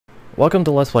Welcome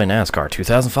to Let's Play NASCAR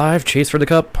 2005 Chase for the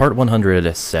Cup, part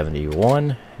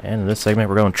 171. And in this segment,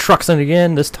 we're going trucksing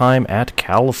again, this time at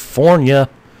California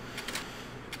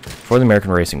for the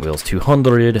American Racing Wheels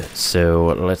 200.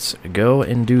 So let's go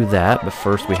and do that. But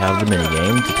first, we have the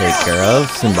minigame to take care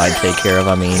of. And by take care of,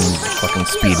 I mean fucking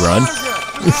speed run.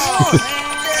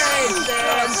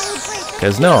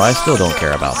 Because no, I still don't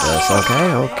care about this.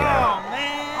 Okay.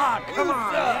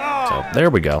 So there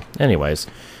we go. Anyways.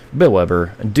 Bill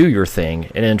Weber, do your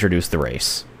thing and introduce the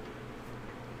race.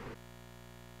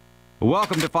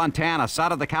 Welcome to Fontana,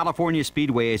 site of the California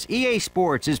Speedway, as EA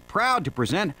Sports is proud to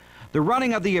present the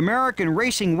running of the American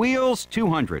Racing Wheels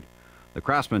 200. The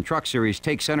Craftsman Truck Series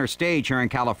takes center stage here in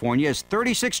California as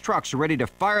 36 trucks are ready to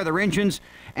fire their engines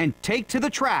and take to the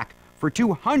track for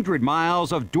 200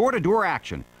 miles of door-to-door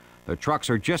action. The trucks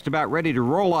are just about ready to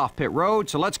roll off pit road,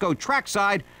 so let's go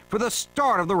trackside for the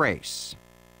start of the race.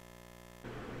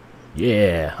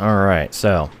 Yeah, alright,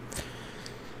 so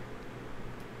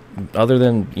other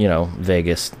than, you know,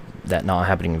 Vegas, that not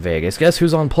happening in Vegas, guess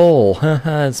who's on pole?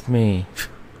 Haha, it's me.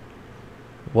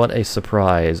 What a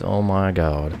surprise, oh my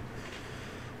god.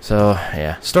 So,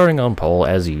 yeah, starting on pole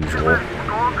as usual.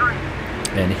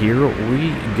 And here we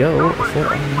go for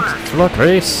our next truck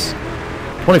race.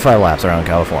 25 laps around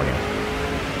California.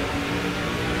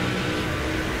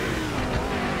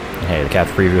 Hey, the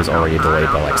capture preview is already delayed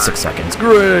by like 6 seconds.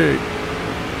 Great!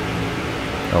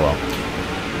 Oh well.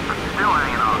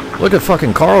 Look at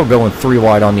fucking Carl going 3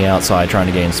 wide on the outside trying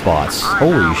to gain spots.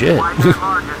 Holy shit.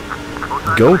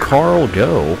 Go, Carl,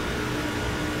 go.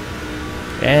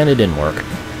 And it didn't work.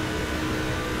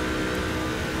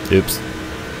 Oops.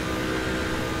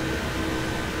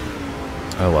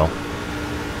 Oh well.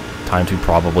 Time to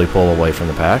probably pull away from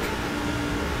the pack.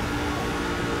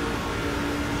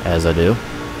 As I do.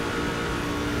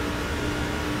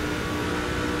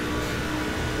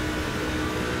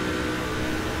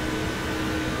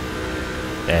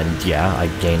 And yeah, I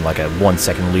gained like a 1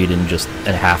 second lead in just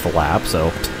a half a lap,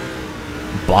 so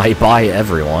bye-bye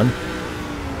everyone.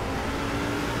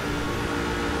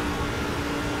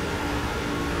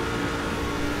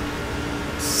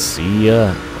 See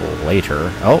ya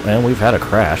later. Oh, and we've had a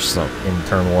crash so in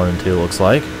turn 1 and 2, looks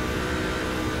like.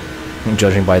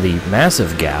 Judging by the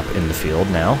massive gap in the field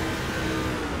now.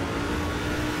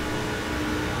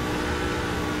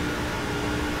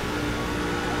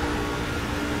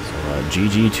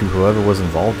 GG to whoever was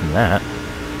involved in that.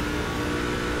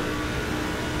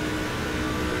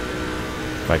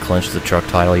 Have I clinched the truck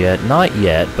title yet? Not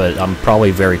yet, but I'm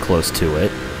probably very close to it.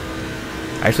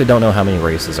 I actually don't know how many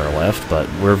races are left, but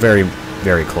we're very,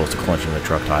 very close to clinching the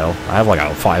truck title. I have like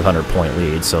a 500-point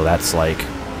lead, so that's like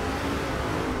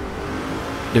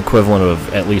the equivalent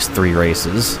of at least 3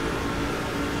 races.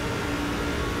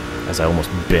 As I almost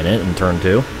bin it in turn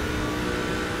 2.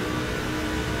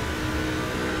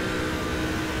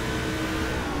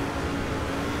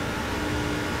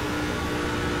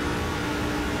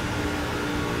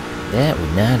 That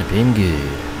would not have been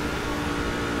good.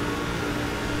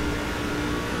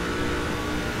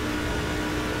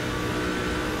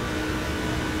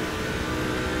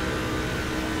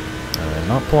 I'm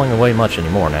not pulling away much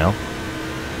anymore now.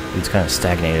 It's kind of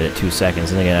stagnated at 2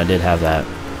 seconds. And again, I did have that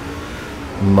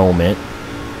moment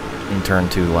in turn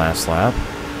 2 last lap.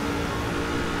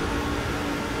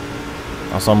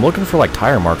 Also, I'm looking for like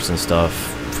tire marks and stuff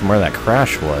from where that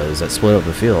crash was that split up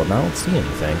the field, and I don't see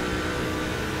anything.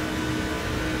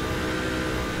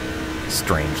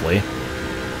 Strangely.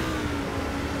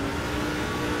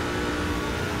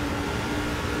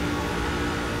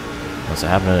 Must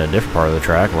have happened in a different part of the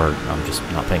track where I'm just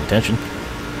not paying attention.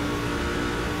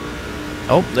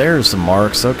 Oh, there's some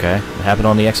marks. Okay. It happened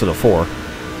on the exit of 4.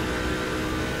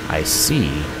 I see.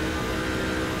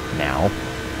 Now.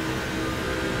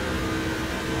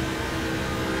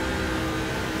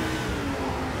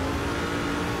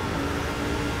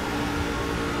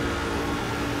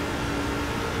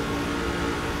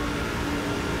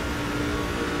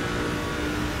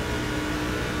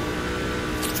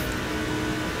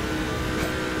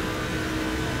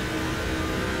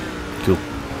 Cool.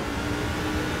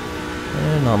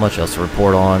 And not much else to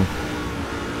report on.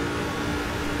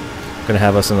 Gonna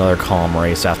have us another calm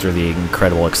race after the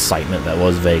incredible excitement that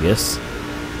was Vegas.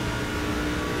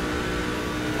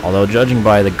 Although, judging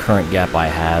by the current gap I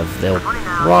have, they'll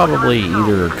probably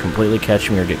either completely catch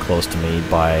me or get close to me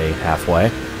by halfway.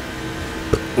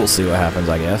 We'll see what happens,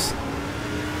 I guess.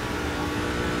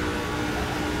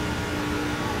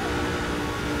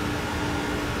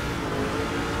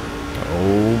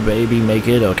 Oh, baby, make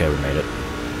it. Okay, we made it.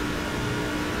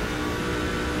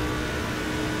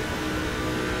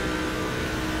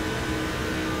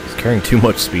 carrying too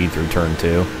much speed through turn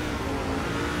 2.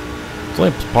 It's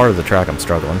only part of the track I'm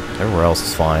struggling. Everywhere else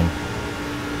is fine.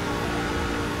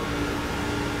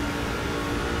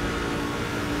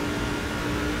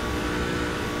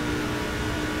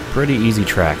 Pretty easy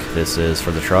track this is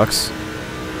for the trucks.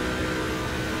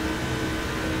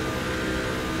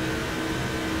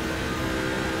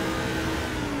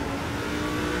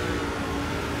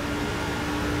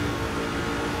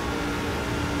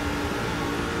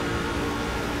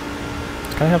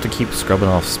 I have to keep scrubbing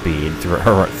off speed through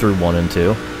 1 and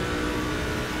 2.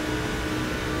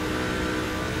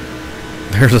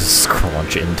 There's a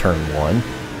scrunch in turn 1.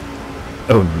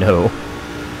 Oh no.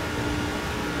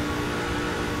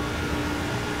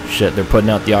 Shit, they're putting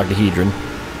out the octahedron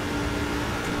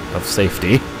of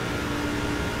safety.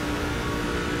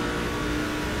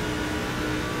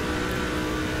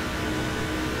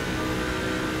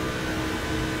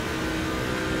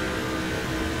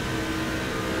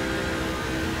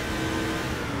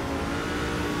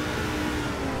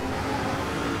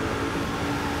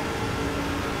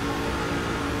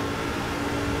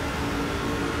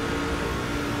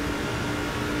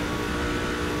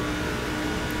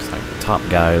 Top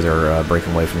guys are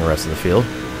breaking away from the rest of the field.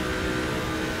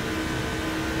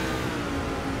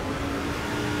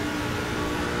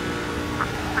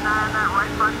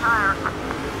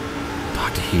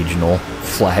 Octahedral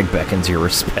flag beckons your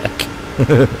respect.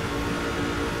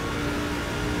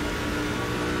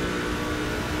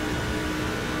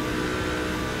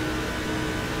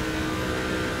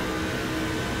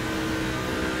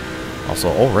 Also,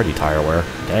 already tire wear.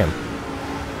 Damn.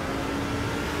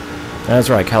 That's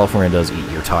right, California does eat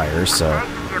your tires, so...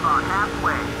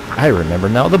 I remember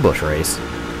now the Busch race.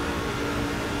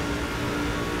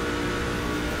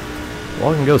 Well,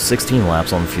 I can go 16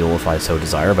 laps on fuel if I so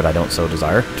desire, but I don't so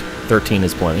desire. 13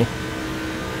 is plenty.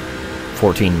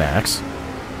 14 max.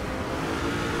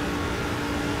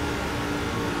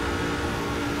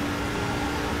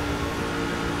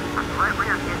 Right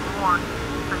rear getting warned.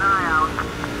 Keep an eye out.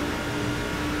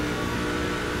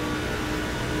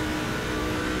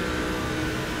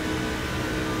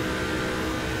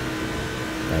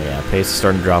 Yeah, pace is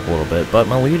starting to drop a little bit, but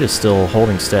my lead is still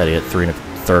holding steady at 3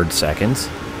 1/3 seconds.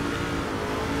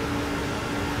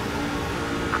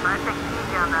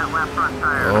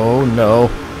 Oh no.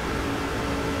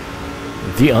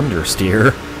 The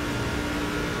understeer.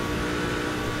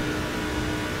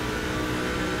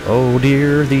 Oh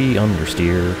dear, the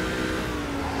understeer.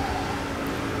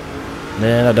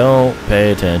 Then I don't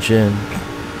pay attention.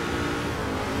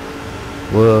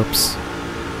 Whoops.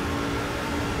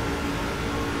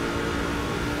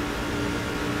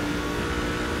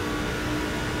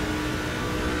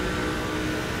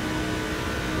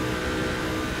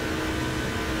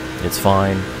 It's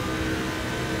fine.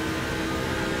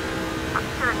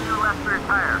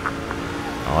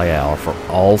 Oh yeah,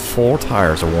 all 4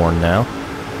 tires are worn now.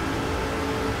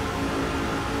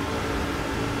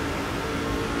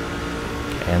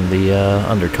 And the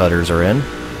undercutters are in.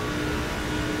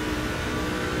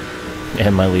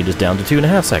 And my lead is down to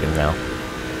 2.5 seconds now.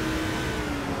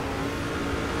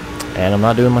 And I'm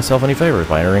not doing myself any favors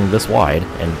by entering this wide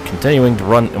and continuing to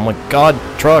run. Oh my god,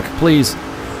 truck, please.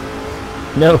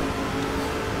 No.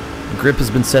 Grip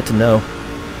has been set to no.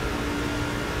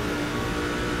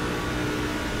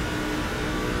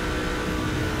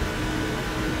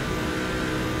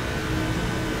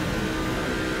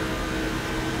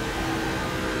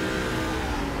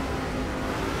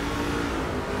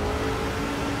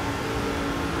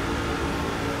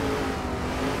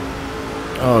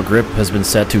 Oh, grip has been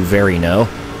set to very no.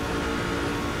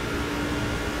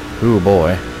 Ooh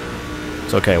boy.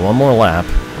 It's okay, one more lap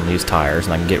on these tires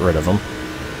and I can get rid of them.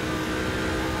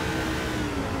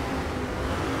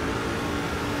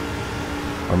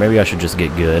 Or maybe I should just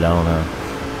get good, I don't know.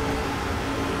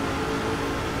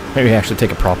 Maybe actually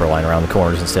take a proper line around the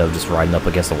corners instead of just riding up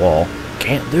against the wall.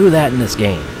 Can't do that in this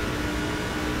game.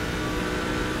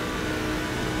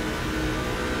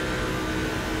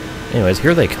 Anyways,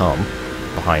 here they come,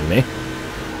 behind me.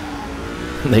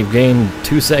 They've gained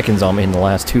 2 seconds on me in the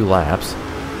last 2 laps.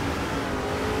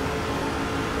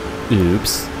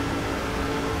 Oops.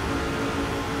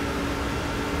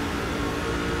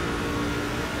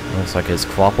 Looks like it's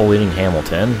Kvapil leading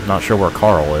Hamilton. Not sure where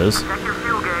Carl is. Check your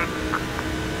fuel gauge.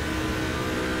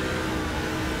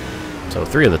 So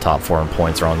 3 of the top 4 in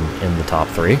points are in the top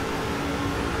 3.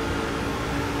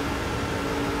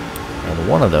 And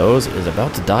one of those is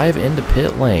about to dive into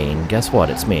pit lane. Guess what?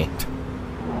 It's me.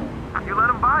 You let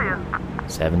him buy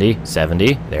it. 70,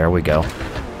 70. There we go.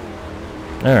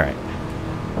 Alright.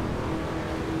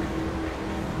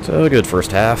 So, a good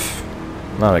first half.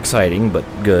 Not exciting, but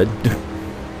good.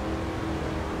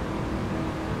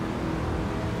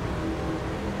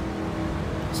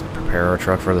 So prepare our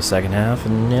truck for the second half,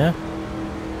 and yeah.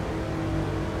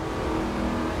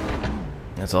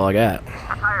 That's all I got.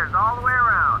 Tires all the way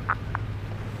around.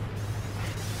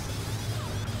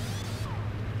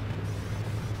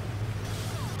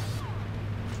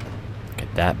 Look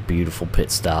at that beautiful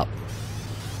pit stop.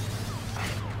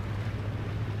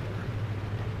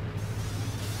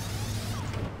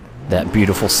 That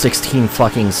beautiful 16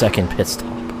 fucking second pit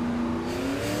stop.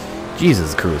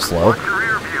 Jesus, the crew is slow. Watch your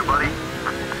rear view, buddy.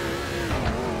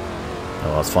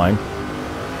 Oh, that's fine.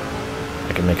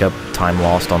 I can make up time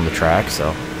lost on the track,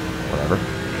 so whatever.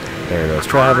 There goes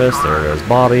Travis, there goes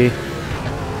Bobby.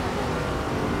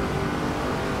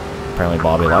 Apparently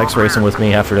Bobby likes racing with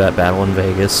me after that battle in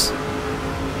Vegas.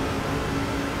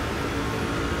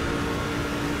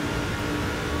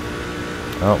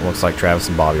 Oh, looks like Travis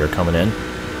and Bobby are coming in.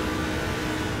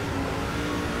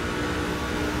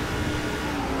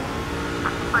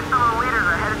 Looks like some of the leaders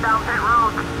are headed down pit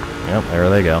road. Yep, there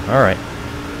they go. Alright.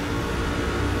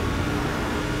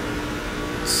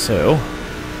 So,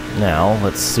 now,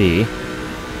 let's see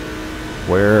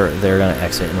where they're going to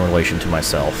exit in relation to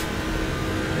myself.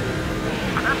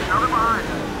 That's another behind.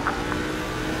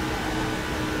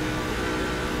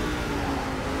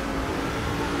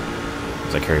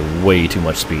 Because I carry way too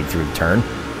much speed through the turn.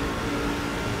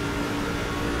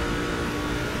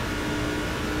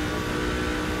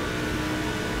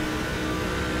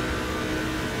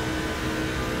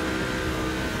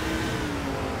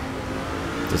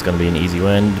 This is going to be an easy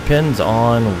win. Depends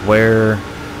on where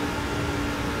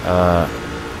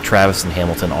Travis and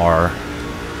Hamilton are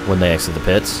when they exit the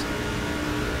pits.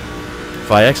 If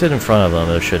I exit in front of them,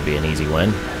 it should be an easy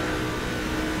win. 10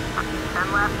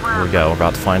 laps Here left. we go. We're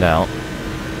about to find out.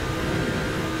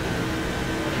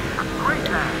 Great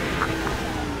pass.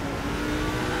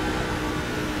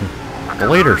 The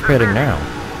leader's pitting now.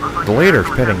 The leader's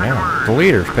pitting now. The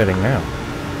leader's pitting now.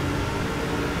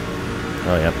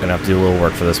 Oh, yep, gonna have to do a little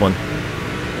work for this one.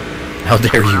 How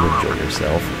dare you enjoy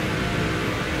yourself?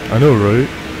 I know, right?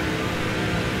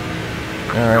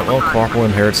 Alright, well, Quackle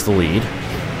inherits the lead.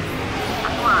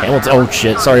 Hamilton, oh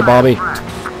shit, sorry, Bobby. All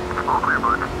clear,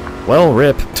 bud. Well,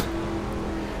 rip.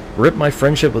 Rip my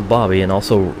friendship with Bobby, and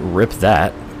also rip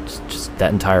that. Just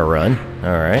that entire run.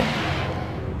 Alright.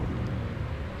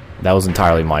 That was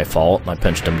entirely my fault. I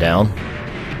pinched him down.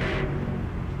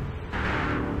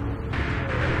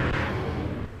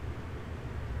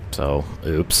 So,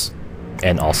 oops.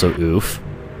 And also oof.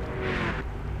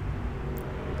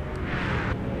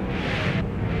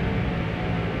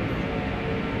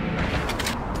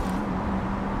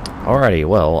 Alrighty,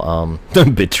 well,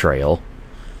 betrayal.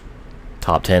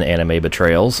 Top 10 anime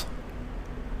betrayals.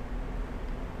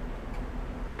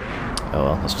 Oh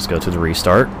well, let's just go to the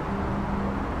restart.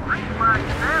 Green flag,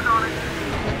 stand on it.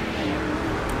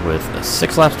 With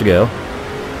 6 laps to go.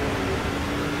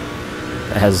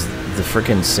 As the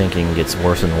frickin' sinking gets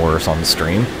worse and worse on the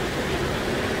stream.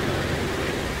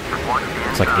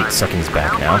 It's like 8 seconds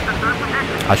back now.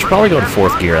 I should probably go to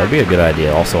 4th gear, that'd be a good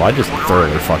idea. Also, I just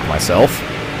thoroughly fucked myself.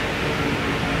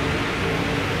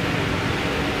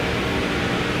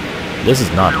 This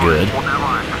is not good.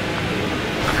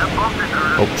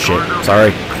 Oh shit,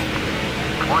 sorry.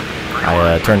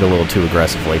 I turned a little too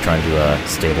aggressively trying to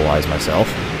stabilize myself.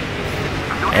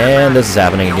 And this is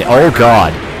happening again. Oh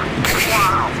god!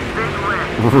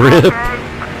 Rip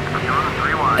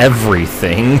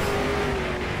everything.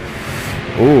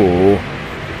 Ooh.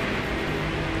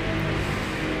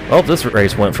 Well, this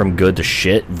race went from good to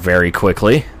shit very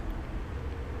quickly.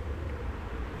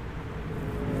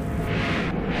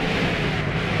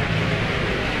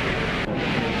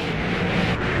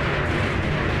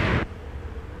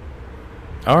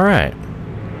 Alright.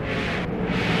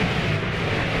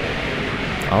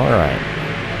 Alright.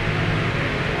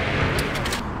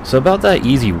 So about that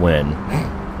easy win.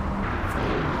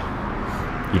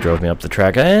 You drove me up the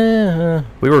track.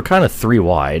 We were kind of 3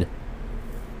 wide.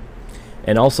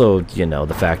 And also, you know,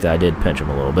 the fact that I did pinch him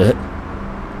a little bit.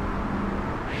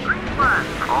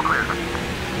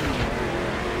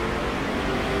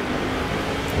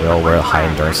 Well, we're high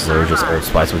endurance, so they're just Old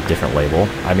Spice with different label.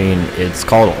 I mean, it's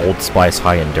called Old Spice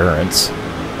High Endurance.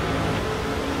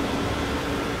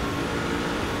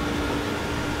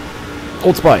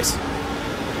 Old Spice.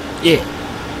 Yeah.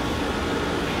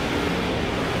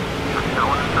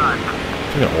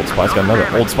 Speaking of Old Spice, got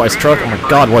another Old Spice truck. Oh my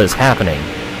god, what is happening?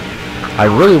 I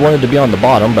really wanted to be on the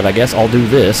bottom, but I guess I'll do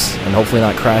this, and hopefully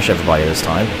not crash everybody this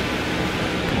time.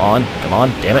 Come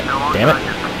on, damn it, damn it.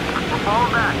 We'll fall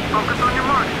back. Focus on your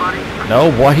marks, buddy.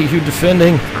 No, why are you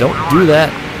defending? Don't do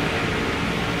that.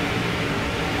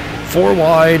 4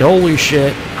 wide, holy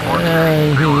shit.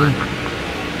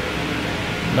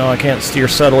 No, I can't steer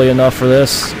subtly enough for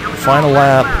this. Final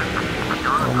lap.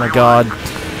 Oh my god.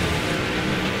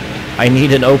 I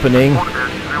need an opening.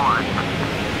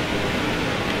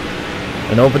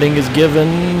 An opening is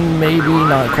given, maybe,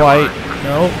 not quite.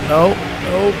 No, no,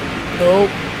 no, no.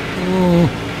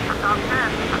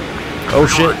 Oh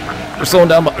shit. They're slowing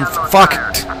down. Fuck.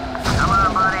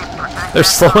 They're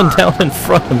slowing down in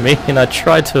front of me, and I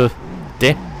tried to...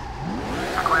 Damn.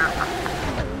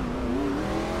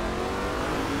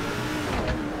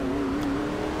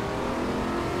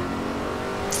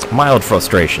 Mild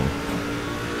frustration.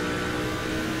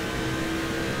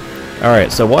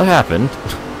 Alright, so what happened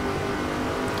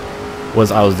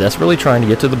was I was desperately trying to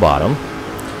get to the bottom,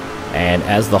 and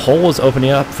as the hole was opening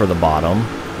up for the bottom,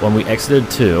 when we exited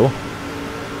 2,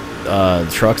 the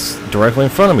trucks directly in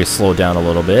front of me slowed down a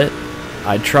little bit.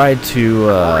 I tried to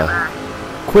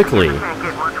quickly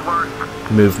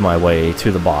move my way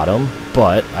to the bottom,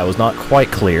 but I was not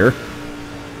quite clear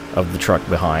of the truck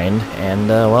behind, and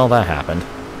well, that happened.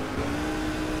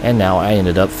 And now I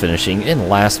ended up finishing in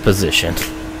last position.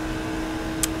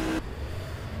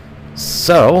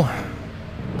 So,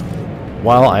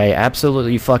 while I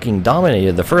absolutely fucking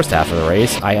dominated the first half of the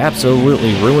race, I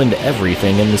absolutely ruined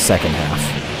everything in the second half.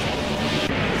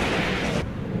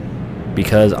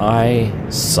 Because I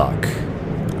suck.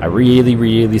 I really,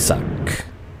 really suck.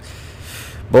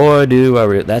 Boy, do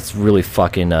I that's really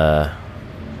fucking,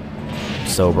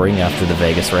 sobering after the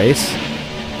Vegas race.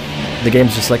 The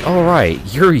game's just like, alright,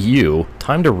 you're you.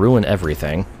 Time to ruin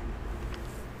everything.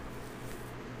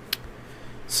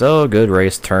 So, good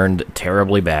race turned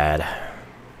terribly bad.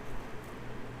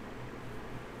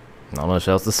 Not much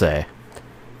else to say.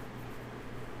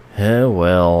 Oh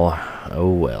well.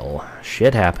 Oh well.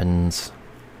 Shit happens.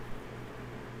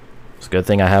 It's a good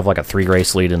thing I have like a 3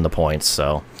 race lead in the points,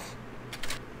 so.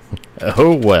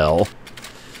 Oh well.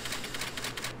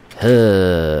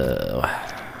 So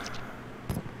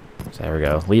there we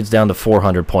go. Leads down to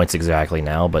 400 points exactly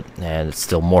now, but and it's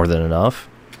still more than enough.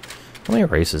 How many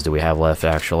races do we have left,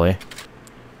 actually?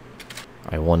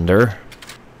 I wonder.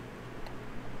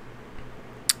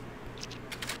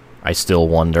 I still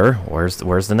wonder. Where's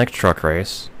the next truck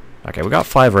race? Okay, we got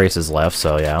 5 races left,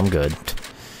 so yeah, I'm good.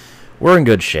 We're in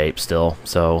good shape still.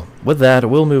 So with that,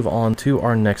 we'll move on to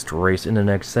our next race in the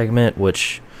next segment,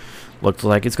 which looks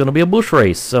like it's going to be a bush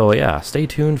race. So yeah, stay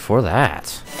tuned for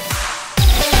that.